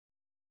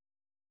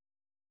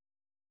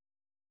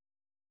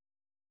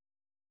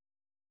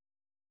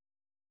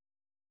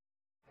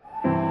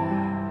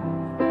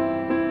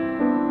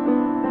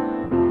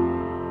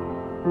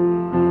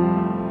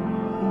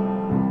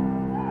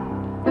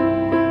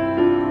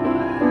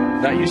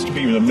That used to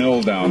be the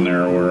mill down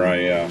there where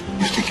I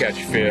used to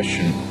catch fish,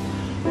 and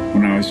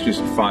when I was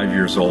just 5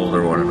 years old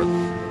or whatever.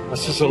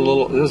 This is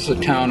a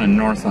town in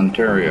North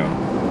Ontario.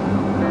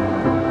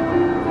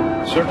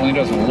 Certainly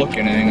doesn't look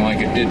anything like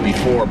it did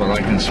before, but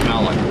I can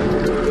smell it.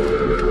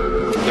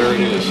 There it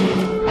is.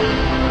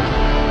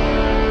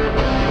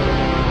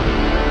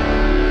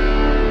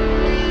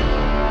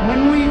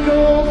 When we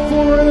go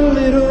for a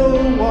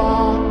little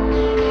walk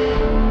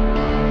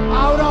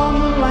out on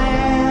the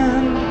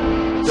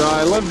land. So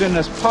I lived in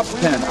this pup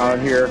tent out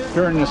here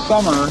during the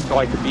summer so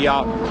I could be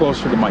out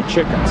closer to my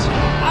chickens.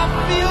 I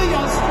feel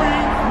your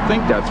strength. I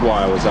think that's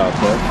why I was out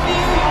there.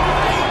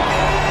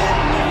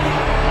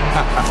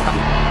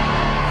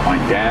 My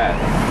dad,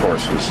 of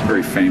course, was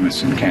very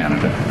famous in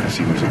Canada because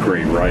he was a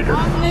great writer.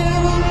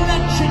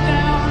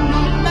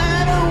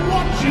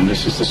 And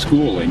this is the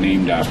school they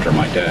named after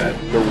my dad.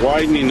 They're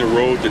widening the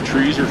road, the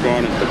trees are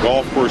gone, and the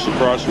golf course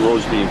across the road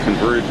is being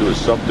converted to a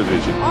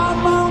subdivision.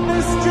 I'm on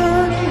this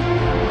journey,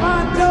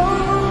 I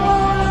don't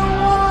wanna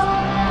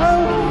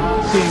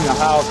walk. Seeing the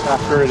house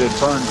after it had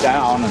burned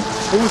down, and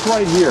it was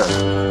right here.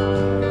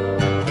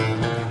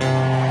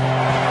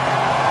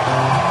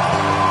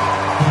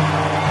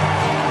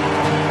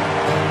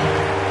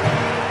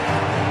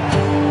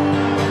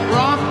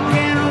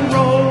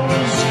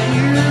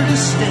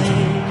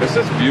 Is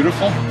this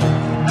beautiful?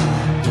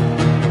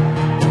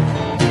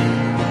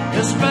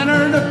 It's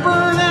better to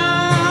burn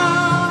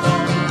out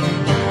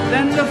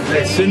than to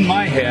fade. It's in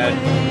my head.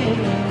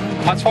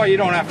 That's why you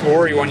don't have to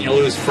worry when you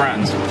lose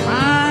friends.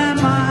 My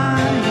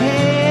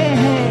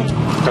head.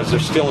 Because they're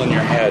still in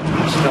your head,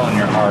 still in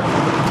your heart.